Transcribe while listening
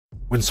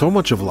When so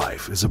much of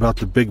life is about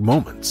the big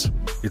moments,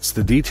 it's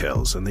the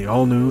details in the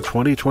all-new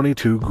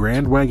 2022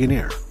 Grand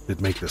Wagoneer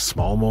that make the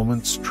small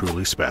moments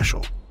truly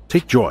special.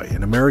 Take joy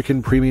in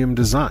American premium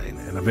design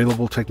and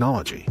available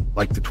technology,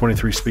 like the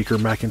 23-speaker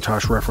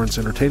Macintosh reference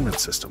entertainment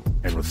system,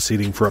 and with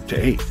seating for up to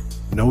 8.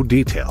 No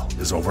detail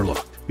is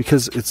overlooked,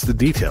 because it's the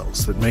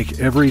details that make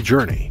every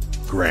journey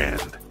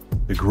grand.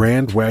 The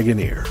Grand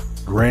Wagoneer.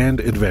 Grand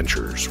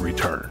Adventures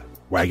return.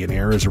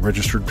 Wagoneer is a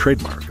registered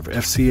trademark of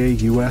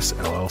FCA US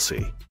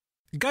LLC.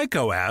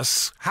 Geico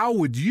asks, how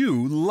would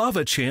you love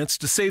a chance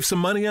to save some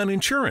money on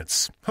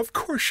insurance? Of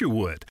course you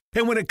would.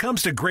 And when it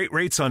comes to great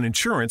rates on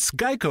insurance,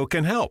 Geico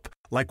can help.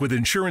 Like with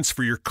insurance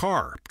for your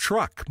car,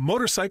 truck,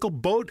 motorcycle,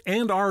 boat,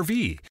 and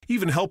RV.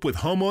 Even help with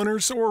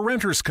homeowners or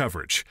renters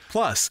coverage.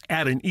 Plus,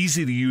 add an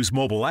easy-to-use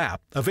mobile app,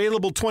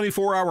 available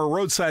 24-hour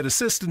roadside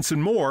assistance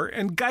and more,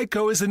 and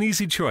Geico is an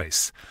easy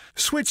choice.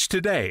 Switch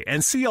today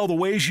and see all the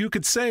ways you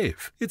could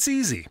save. It's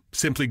easy.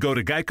 Simply go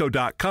to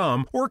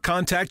geico.com or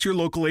contact your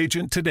local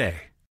agent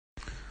today.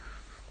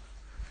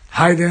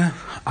 Hi there,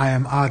 I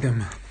am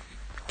Adam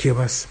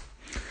Kivas,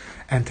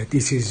 and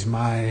this is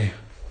my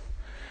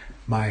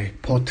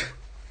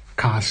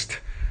podcast,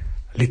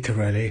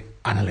 literally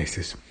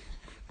analysis.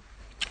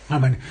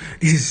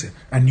 This is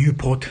a new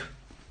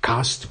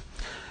podcast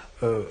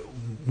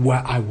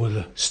where I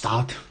will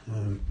start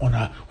on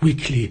a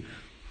weekly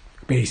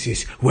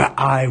basis, where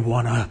I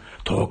wanna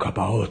talk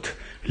about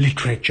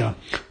literature.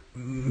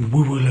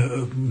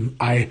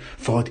 I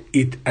thought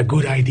it a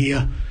good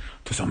idea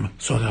to some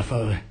sort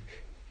of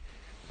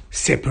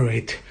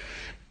separate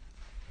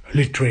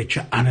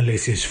literature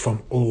analysis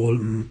from all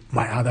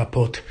my other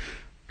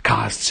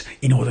podcasts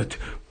in order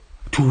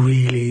to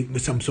really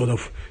some sort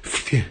of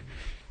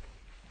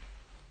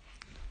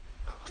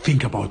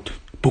think about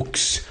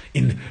books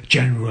in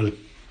general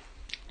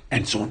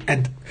and so on,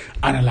 and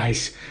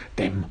analyze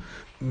them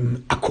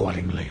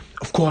accordingly.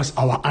 Of course,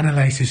 our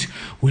analysis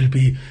will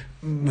be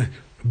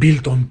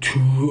built on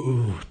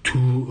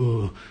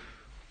two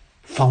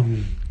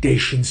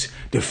foundations.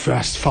 The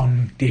first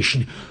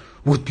foundation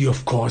would be,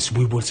 of course,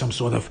 we will some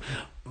sort of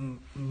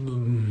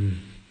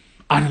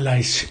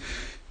analyze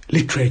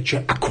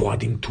literature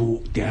according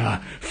to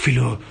their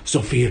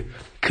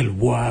philosophical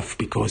worth,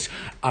 because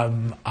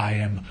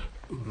I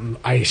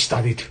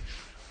studied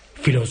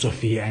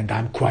philosophy and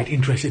I'm quite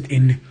interested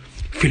in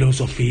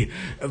philosophy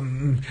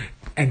and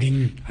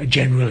in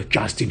general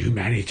just in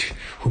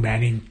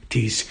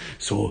humanities.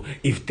 So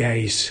if there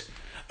is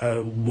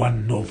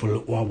one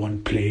novel or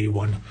one play,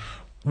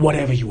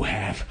 whatever you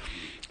have,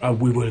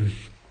 we will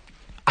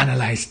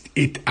analyze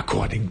it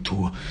according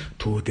to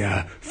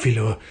their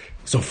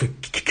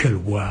philosophical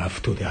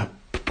worth, to their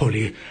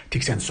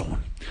politics and so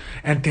on.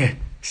 And the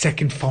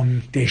second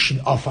foundation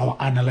of our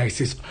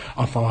analysis,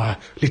 of our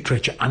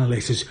literature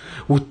analysis,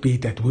 would be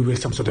that we will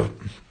some sort of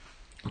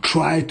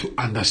try to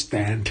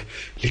understand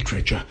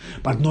literature,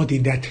 but not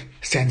in that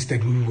sense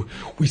that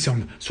we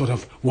some sort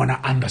of want to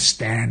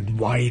understand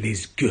why it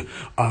is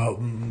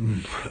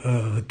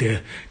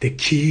the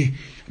key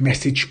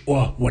message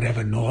or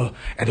whatever. No,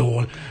 at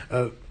all.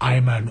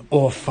 I'm an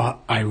author,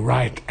 I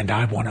write, and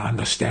I want to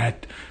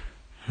understand.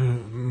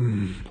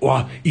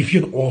 Or if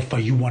you're an author,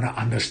 you want to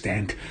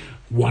understand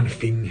one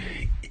thing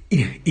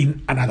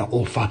in another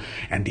author,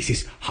 and this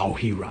is how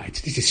he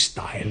writes, this is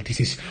style, this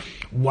is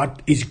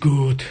what is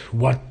good,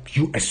 what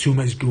you assume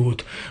is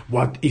good,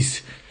 what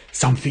is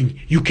something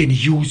you can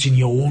use in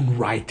your own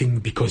writing,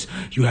 because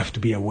you have to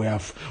be aware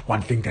of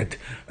one thing, that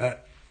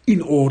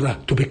in order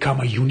to become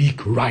a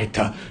unique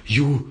writer,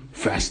 you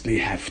firstly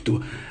have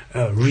to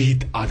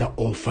read other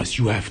authors,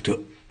 you have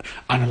to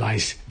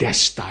analyze their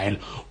style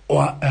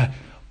or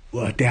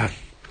their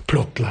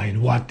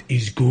plotline, what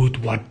is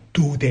good, what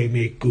do they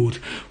make good,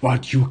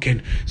 what you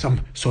can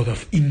some sort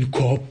of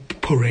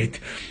incorporate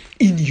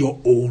in your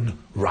own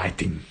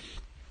writing.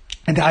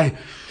 And I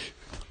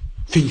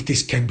think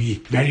this can be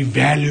very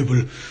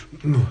valuable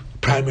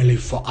primarily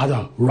for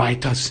other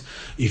writers.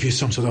 If you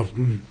some sort of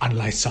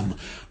analyze some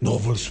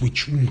novels,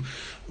 which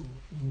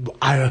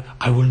I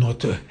will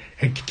not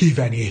give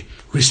any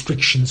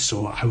restrictions,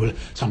 so I will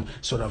some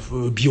sort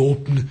of be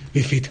open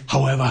with it.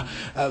 However,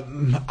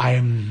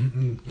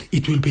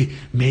 it will be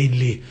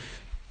mainly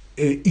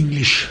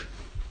English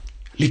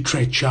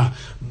literature,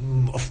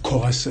 of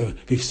course,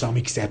 with some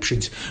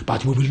exceptions,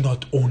 but we will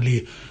not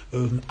only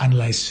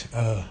analyze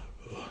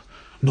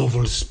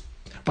novels,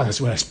 but as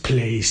well as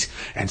plays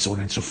and so on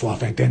and so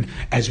forth, and then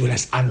as well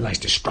as analyze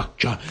the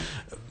structure.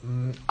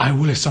 I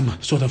will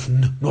some sort of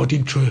not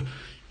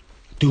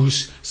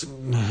introduce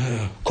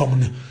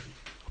common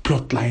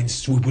plot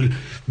lines. We will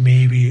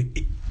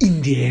maybe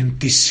in the end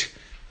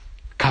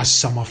discuss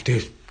some of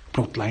the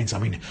plot lines. I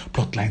mean,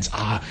 plot lines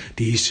are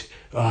these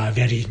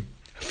very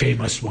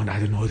famous one. I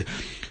don't know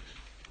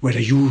whether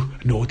you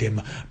know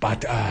them,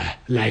 but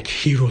like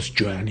Hero's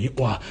Journey,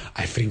 or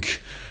I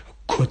think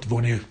Kurt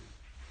Vonnegut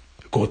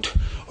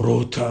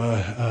wrote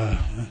a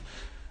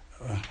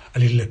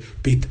little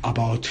bit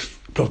about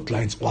plot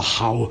lines, or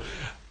how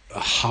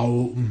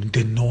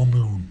the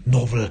normal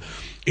novel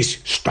is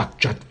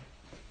structured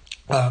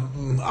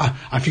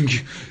I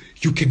think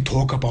you can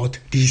talk about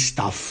this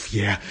stuff,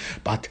 yeah,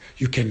 but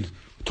you can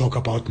talk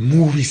about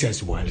movies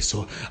as well.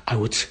 So I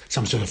would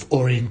some sort of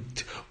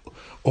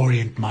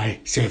orient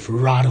myself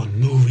rather on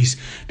movies,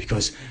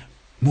 because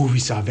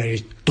movies are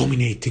very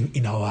dominating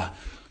in our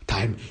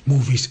time.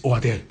 Movies, or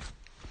the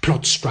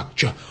plot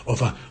structure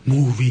of a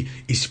movie,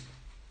 is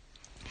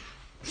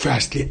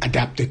firstly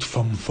adapted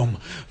from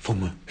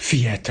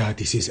theater.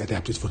 This is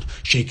adapted from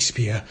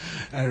Shakespeare,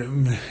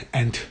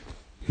 and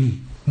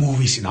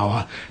movies in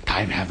our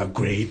time have a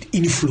great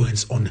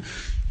influence on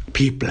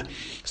people.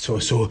 So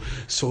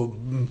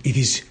it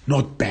is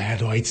not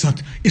bad, or it's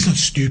not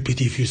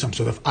stupid if you some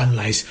sort of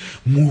analyze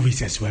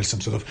movies as well,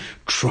 some sort of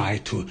try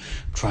to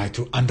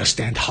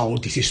understand how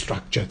this is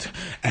structured.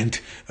 And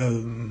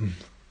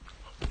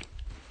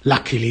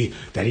luckily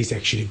there is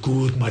actually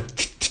good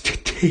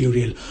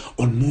material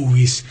on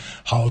movies,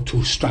 how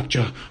to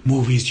structure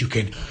movies. You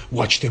can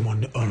watch them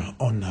on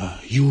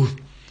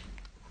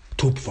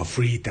YouTube for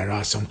free. There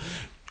are some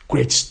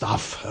great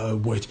stuff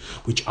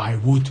which I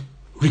would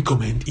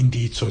recommend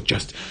indeed. So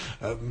just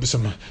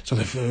some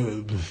sort of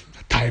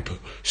type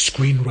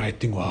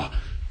screenwriting or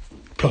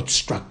plot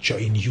structure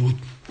in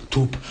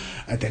YouTube,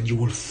 then you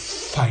will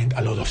find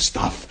a lot of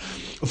stuff.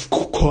 Of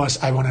course,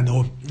 I want to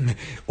know,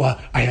 or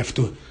I have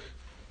to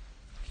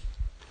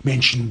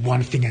mention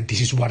one thing, and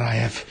this is what I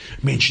have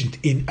mentioned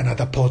in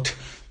another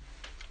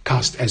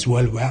podcast as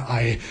well, where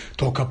I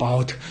talk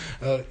about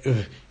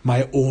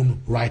my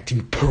own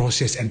writing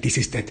process, and this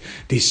is that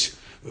this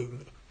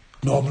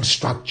normal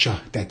structure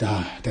that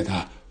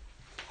a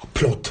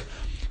plot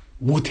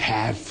would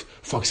have.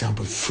 For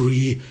example,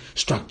 3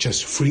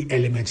 structures, 3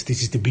 elements.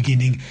 This is the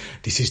beginning.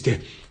 This is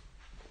the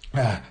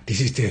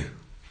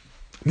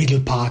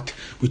middle part,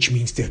 which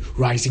means the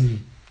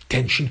rising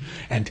tension,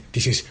 and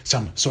this is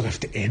some sort of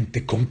the end,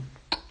 the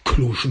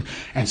conclusion,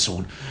 and so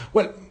on.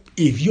 Well,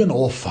 if you're an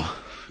author,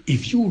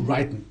 if you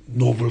write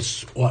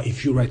novels or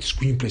if you write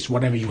screenplays,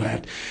 whatever you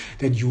have,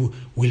 then you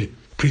will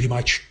pretty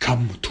much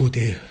come to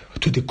the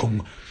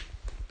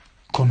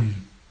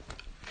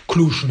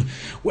conclusion,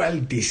 well,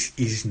 this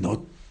is not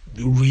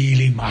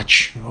really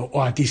much,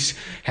 or this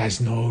has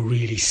no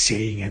really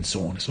saying, and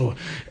so on. So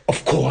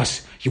of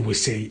course you will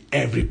say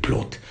every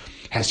plot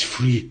has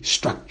 3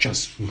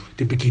 structures,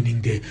 the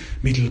beginning, the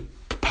middle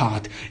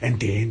part, and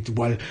the end.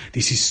 Well,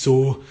 this is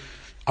so,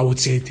 I would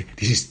say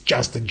this is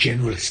just a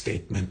general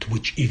statement,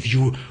 which if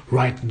you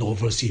write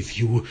novels, if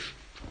you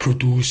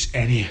produce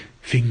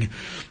anything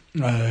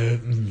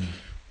in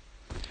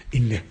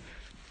the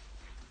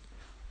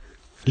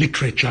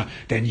literature,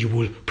 then you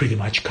will pretty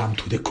much come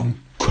to the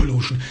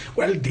conclusion,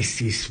 well,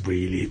 this is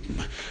really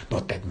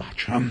not that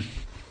much. And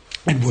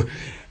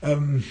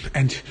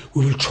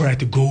we will try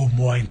to go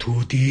more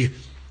into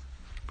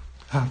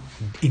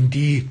in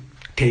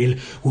detail.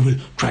 We will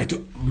try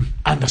to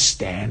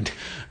understand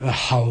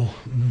how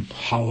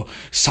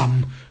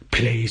some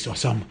plays or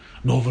some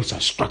novels are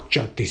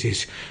structured. This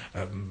is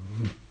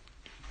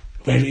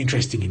very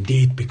interesting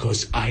indeed,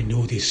 because I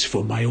know this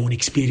from my own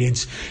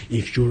experience.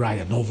 If you write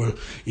a novel,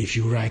 if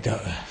you write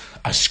a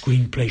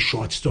screenplay,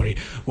 short story,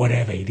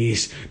 whatever it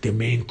is, the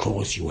main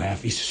cause you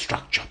have is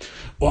structure.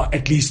 Or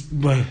at least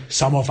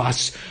some of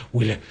us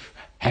will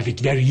have it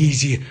very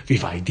easy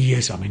with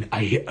ideas. I mean,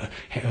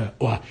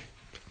 or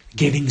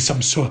getting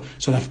some sort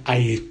of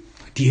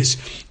ideas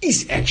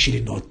is actually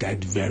not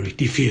that very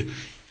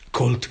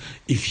difficult,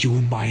 if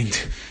you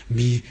mind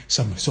me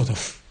some sort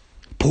of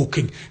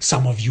poking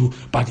some of you.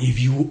 But if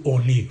you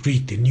only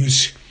read the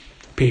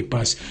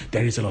newspapers,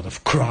 there is a lot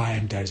of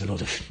crime, there is a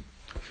lot of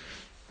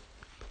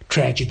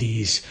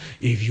tragedies.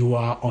 If you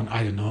are on,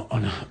 I don't know,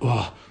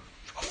 or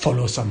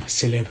follow some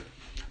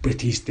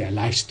celebrities, their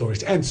life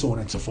stories, and so on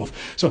and so forth.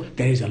 So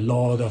there is a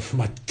lot of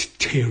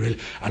material,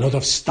 a lot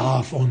of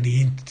stuff on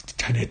the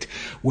internet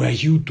where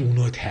you do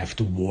not have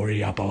to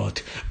worry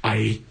about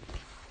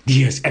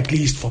ideas, at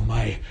least for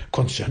my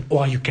concern.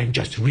 Or you can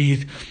just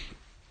read.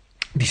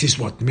 This is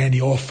what many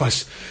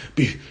authors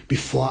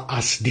before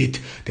us did.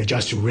 They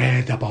just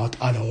read about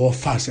other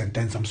authors and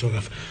then some sort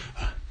of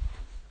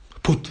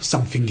put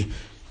something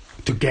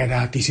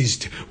together. This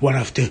is one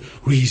of the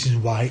reasons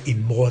why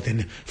in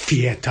modern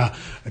theater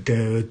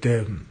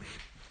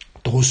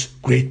those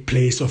great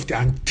plays of the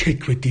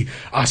antiquity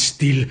are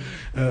still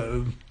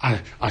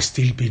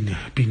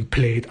being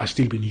played, are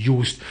still being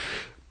used,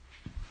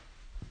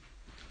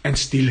 and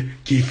still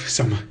give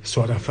some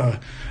sort of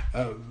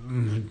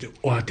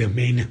or the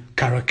main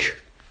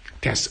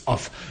characters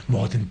of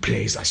modern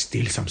plays are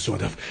still some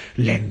sort of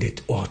lended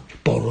or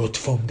borrowed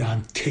from the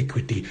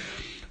antiquity,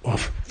 or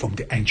from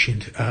the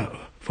ancient,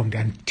 from the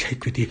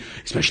antiquity,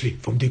 especially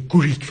from the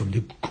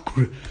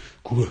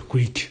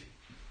Greek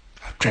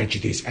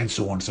tragedies and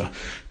so on. So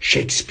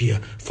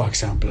Shakespeare, for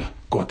example,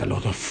 got a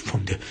lot of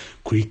from the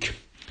Greek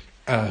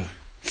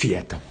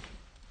theater.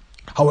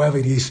 However,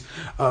 it is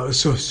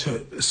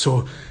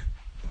so.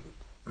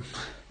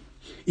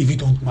 If you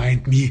don't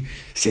mind me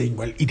saying,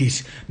 well, it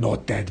is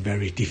not that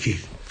very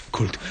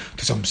difficult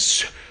to some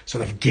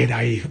sort of get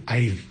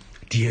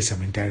ideas. I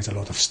mean, there is a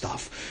lot of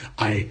stuff.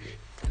 I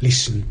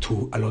listen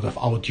to a lot of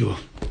audio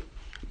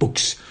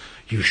books,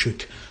 you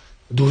should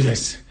do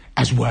this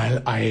as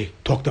well. I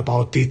talked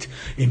about it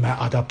in my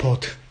other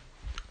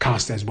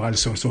podcast as well.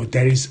 So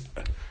there is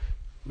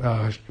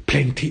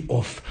plenty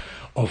of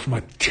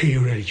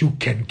material you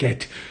can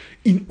get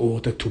in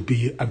order to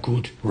be a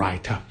good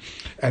writer.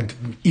 And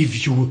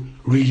if you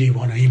really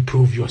want to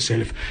improve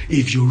yourself,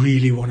 if you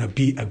really want to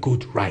be a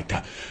good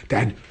writer,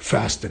 then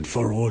first and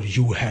for all,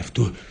 you have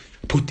to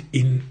put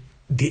in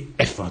the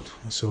effort.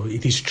 So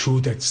it is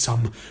true that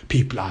some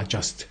people are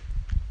just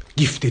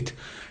gifted.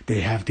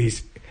 They have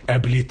this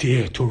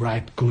ability to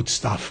write good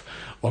stuff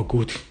or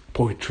good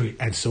poetry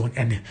and so on.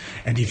 And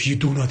if you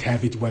do not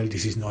have it, well,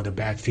 this is not a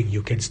bad thing.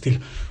 You can still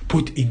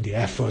put in the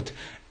effort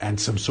and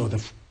some sort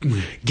of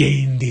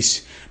gain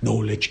this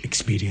knowledge,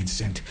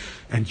 experience, and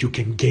you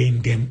can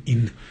gain them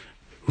in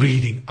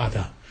reading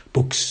other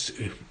books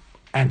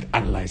and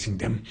analyzing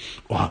them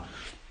or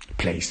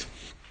plays.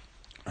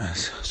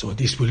 So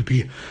this will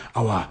be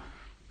our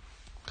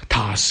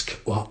task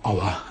or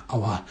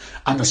our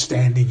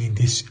understanding in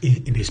this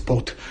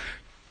podcast.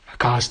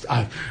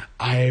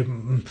 I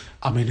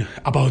mean,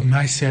 about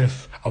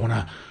myself, I want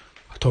to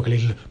talk a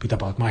little bit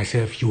about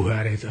myself. You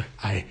heard it.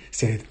 I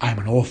said I'm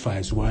an author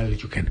as well.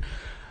 You can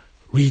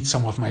read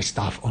some of my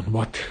stuff on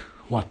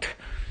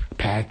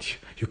Wattpad.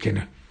 You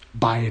can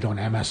buy it on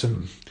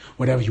Amazon,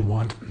 whatever you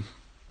want.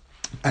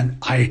 And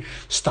I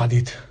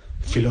studied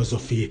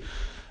philosophy,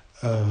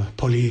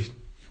 political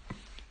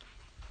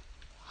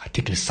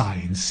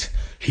science,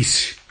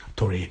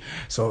 history.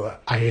 So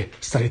I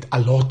studied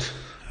a lot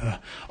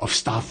of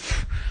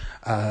stuff.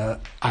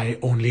 I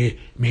only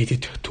made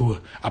it to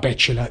a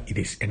bachelor. It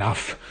is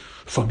enough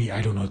for me.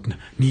 I do not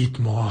need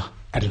more.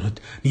 I do not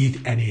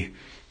need any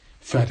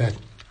further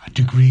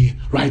degree.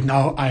 Right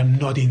now, I'm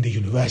not in the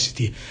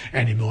university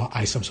anymore.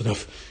 I some sort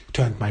of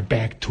turned my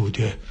back to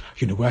the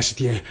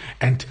university,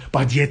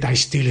 but yet I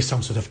still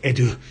some sort of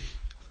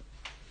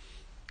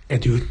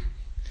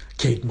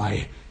educate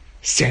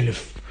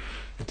myself.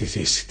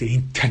 The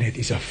internet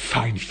is a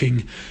fine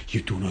thing.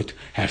 You do not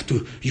have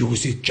to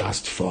use it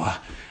just for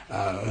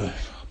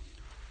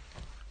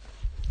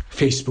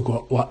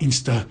Facebook or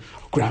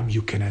Instagram.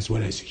 You can as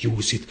well as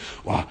use it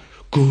or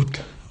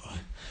goodly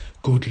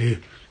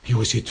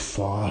use it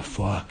for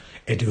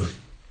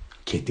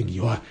educating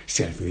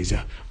yourself. It is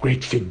a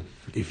great thing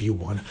if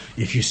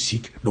you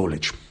seek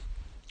knowledge.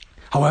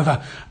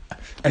 However,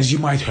 as you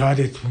might heard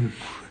it,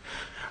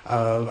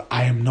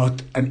 I am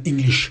not an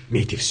English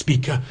native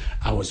speaker.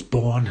 I was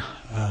born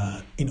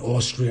in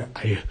Austria.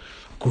 I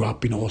grew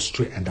up in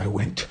Austria and I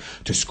went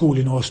to school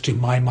in Austria.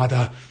 My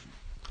mother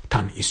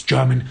tongue is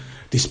German.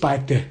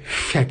 Despite the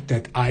fact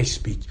that I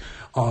speak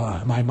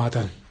my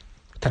mother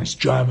tongue is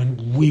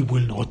German, we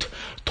will not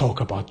talk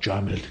about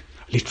German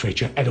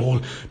literature at all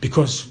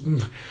because,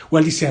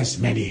 well, this has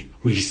many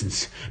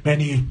reasons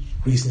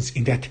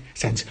in that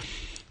sense.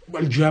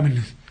 Well,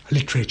 German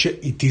literature,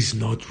 it is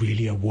not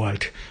really a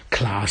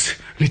world-class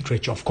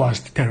literature. Of course,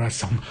 there are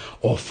some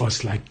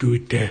authors like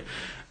Goethe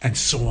and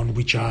so on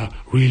which are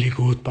really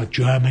good, but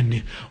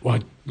Germany, or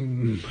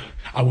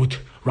I would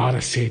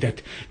rather say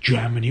that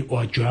Germany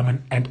or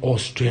German and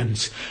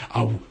Austrians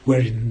are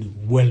very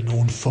well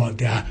known for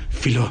their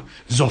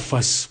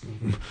philosophers,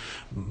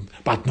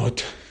 but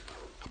not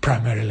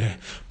primarily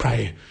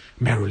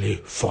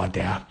for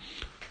their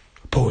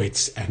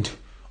poets and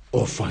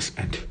authors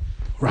and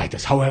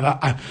writers. However,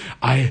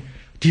 I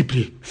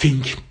deeply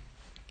think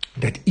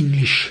that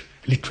English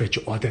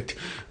literature, or that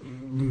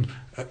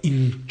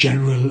in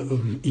general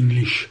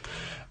English,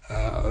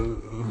 the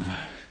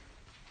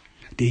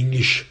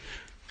English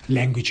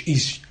language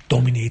is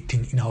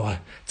dominating in our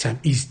time,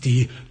 is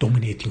the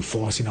dominating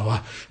force in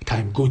our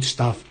time. Good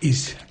stuff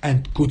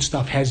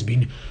has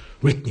been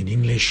written in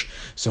English.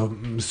 So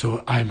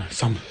I'm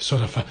some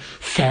sort of a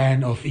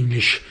fan of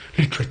English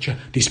literature,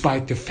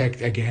 despite the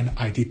fact, again,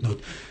 I did not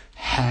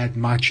had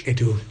much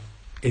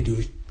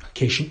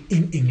education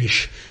in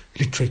English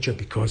literature,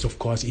 because of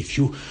course if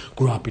you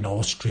grew up in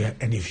Austria,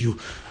 and if you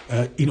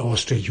in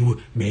Austria you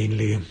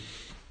mainly,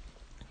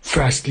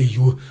 firstly,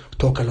 you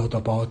talk a lot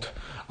about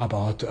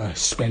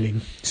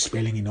spelling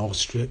in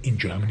Austria. In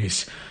Germany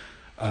is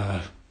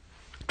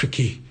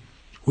tricky,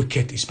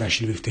 wicked,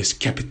 especially with this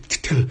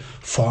capital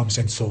forms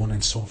and so on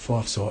and so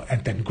forth. So,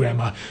 and then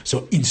grammar.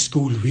 So in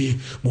school we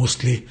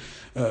mostly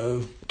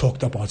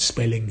talked about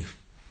spelling,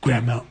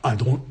 grammar,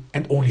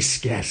 and only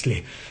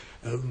scarcely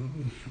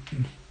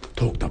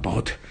talked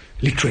about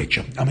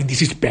literature. I mean,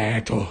 this is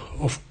bad,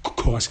 of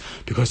course,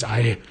 because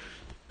I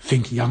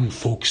think young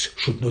folks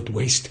should not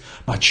waste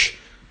much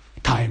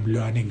time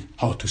learning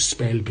how to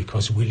spell,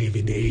 because we live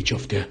in the age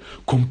of the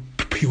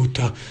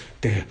computer.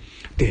 The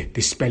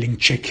spelling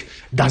check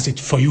does it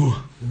for you.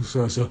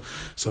 So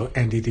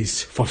and it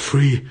is for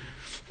free.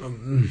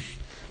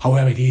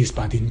 However it is,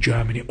 but in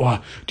Germany,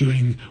 or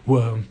during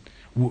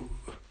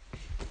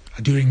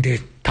the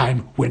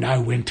time when I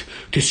went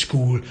to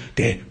school,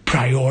 the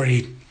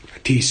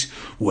priorities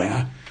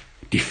were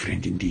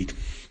different indeed.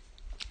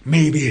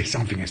 maybe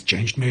something has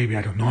changed. Maybe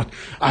I don't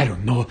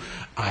know.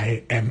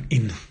 I am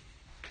in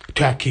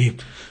Turkey,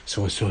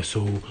 so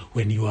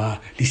when you are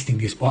listening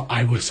this, or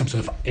I will some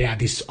sort of air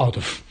this out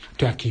of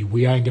Turkey.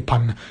 We are in the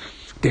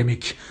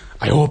pandemic.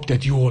 I hope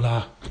that you all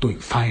are doing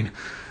fine.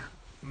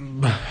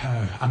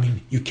 I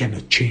mean, you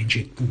cannot change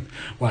it,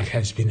 what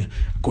has been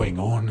going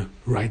on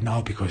right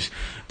now, because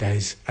there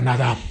is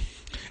another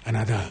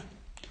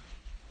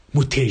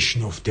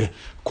mutation of the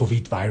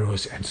COVID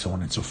virus and so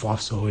on and so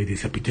forth. So it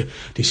is a bit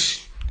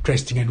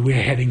distressing, and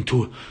we're heading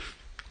to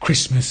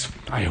Christmas.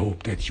 I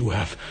hope that you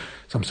have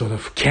some sort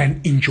of can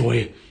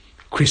enjoy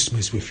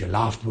Christmas with your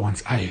loved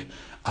ones. I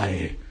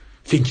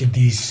think in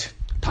these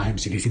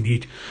times it is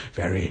indeed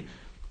very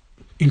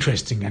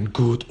interesting and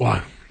good,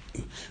 or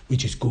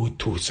which is good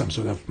to some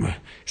sort of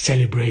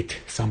celebrate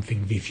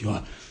something with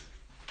your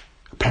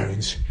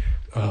parents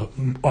or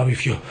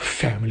with your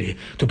family,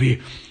 to be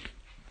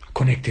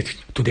connected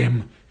to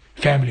them.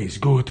 Family is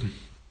good.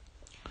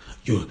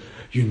 You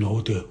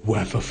know the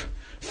worth of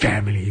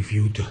family if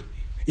you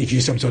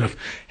some sort of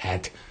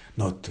had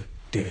not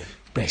the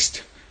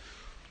best,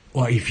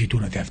 or if you do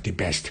not have the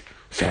best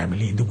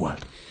family in the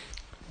world.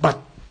 But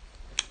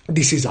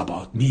this is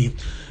about me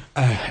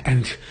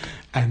and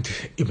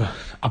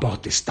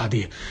about the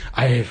study.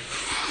 I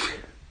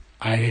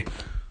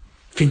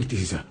think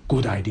this is a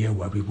good idea,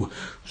 where we will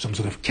some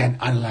sort of can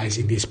analyze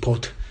in this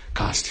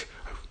podcast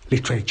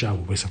literature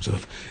with some sort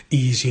of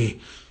easy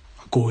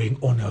going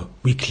on a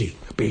weekly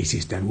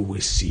basis. Then we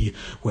will see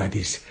where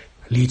this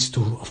leads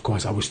to. Of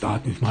course, I will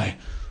start with my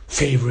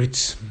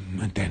favorites,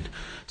 and then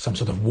some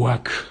sort of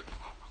work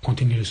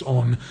continues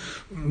on,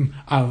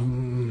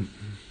 and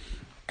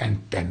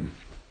then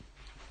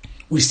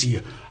we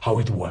see how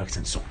it works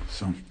and so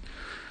on.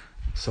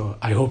 So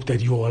I hope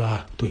that you all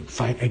are doing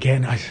fine.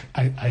 Again,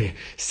 I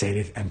said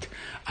it, and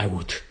I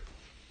would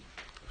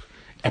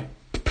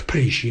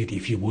appreciate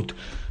if you would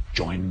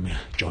join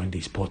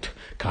this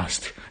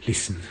podcast,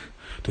 listen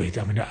to it.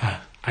 I mean,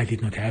 I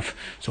did not have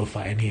so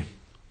far any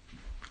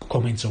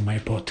comments on my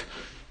podcast.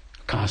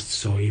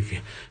 So if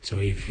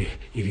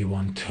you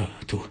want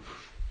to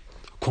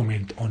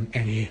comment on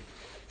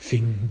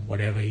anything,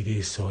 whatever it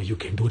is, so you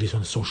can do this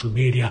on social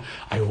media.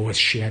 I always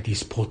share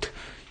these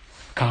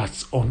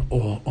podcasts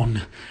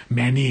on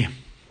many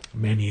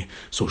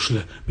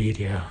social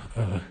media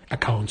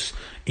accounts,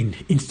 in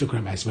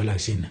Instagram as well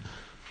as in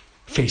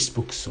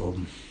Facebook. So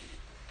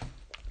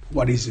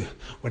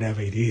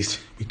whatever it is,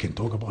 we can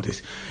talk about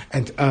it,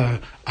 and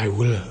I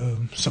will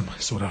some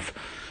sort of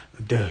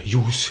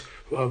use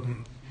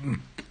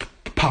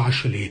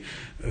partially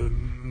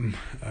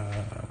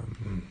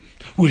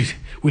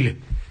we'll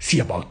see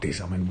about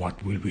this. I mean,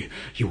 what will we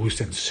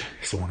use and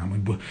so on. I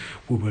mean,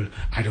 we will.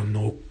 I don't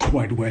know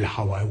quite well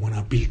how I want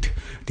to build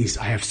this.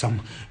 I have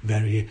some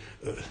very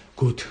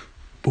good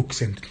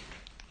books and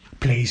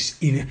plays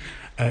in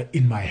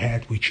my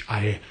head, which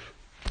I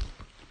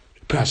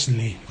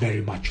personally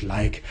very much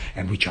like,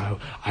 and which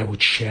I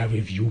would share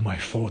with you my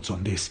thoughts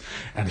on this.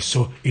 And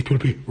so it will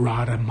be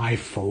rather my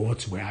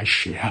thoughts where I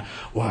share,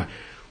 or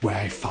where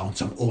I found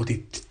some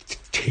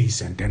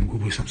oddities, and then we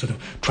will some sort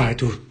of try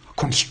to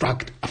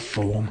construct a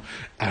form,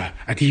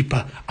 a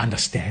deeper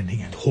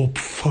understanding, and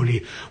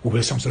hopefully we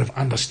will some sort of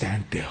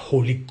understand the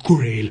holy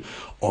grail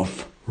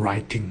of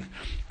writing,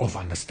 of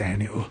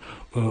understanding,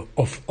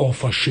 of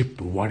authorship.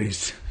 What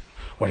is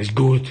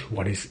good,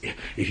 what is,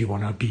 if you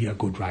want to be a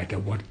good writer,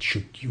 what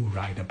should you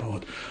write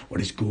about,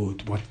 what is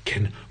good, what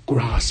can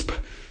grasp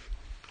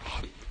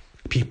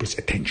people's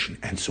attention,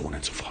 and so on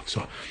and so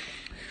forth.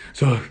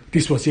 So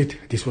this was it.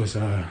 This was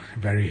a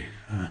very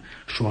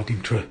short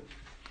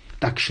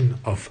introduction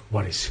of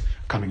what is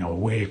coming our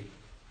way.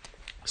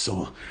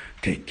 So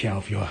take care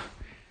of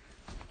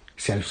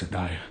yourselves, and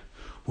I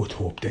would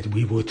hope that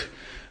we would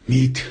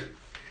meet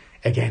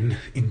again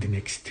in the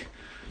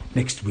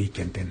next week,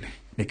 and then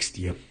next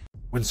year.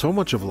 When so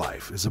much of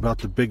life is about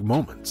the big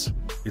moments,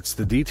 it's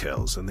the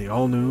details in the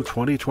all-new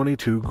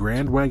 2022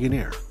 Grand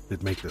Wagoneer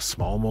that make the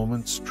small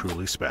moments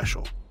truly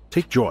special.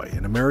 Take joy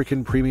in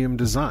American premium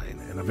design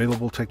and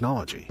available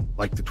technology,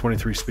 like the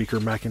 23-speaker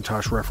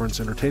Macintosh reference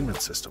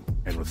entertainment system.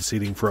 And with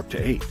seating for up to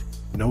 8,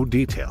 no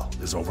detail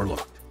is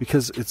overlooked,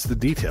 because it's the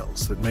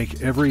details that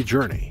make every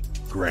journey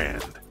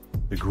grand.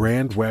 The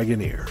Grand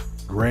Wagoneer.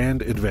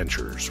 Grand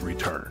adventures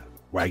return.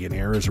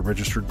 Wagoneer is a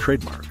registered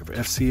trademark of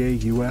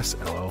FCA US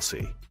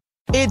LLC.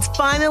 It's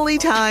finally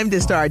time to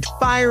start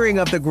firing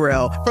up the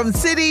grill. From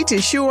city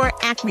to shore,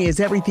 Acme is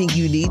everything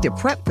you need to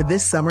prep for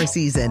this summer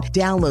season.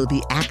 Download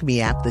the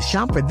Acme app to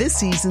shop for this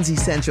season's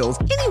essentials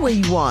any way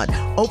you want.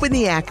 Open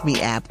the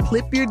Acme app,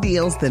 clip your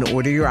deals, then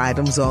order your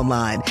items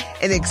online.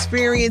 An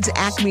experienced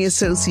Acme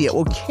associate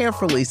will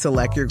carefully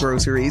select your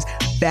groceries,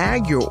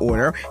 bag your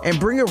order, and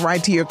bring it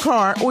right to your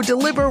car or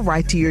deliver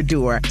right to your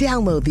door.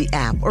 Download the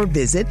app or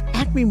visit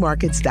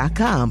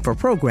acmemarkets.com for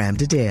program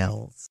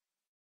details.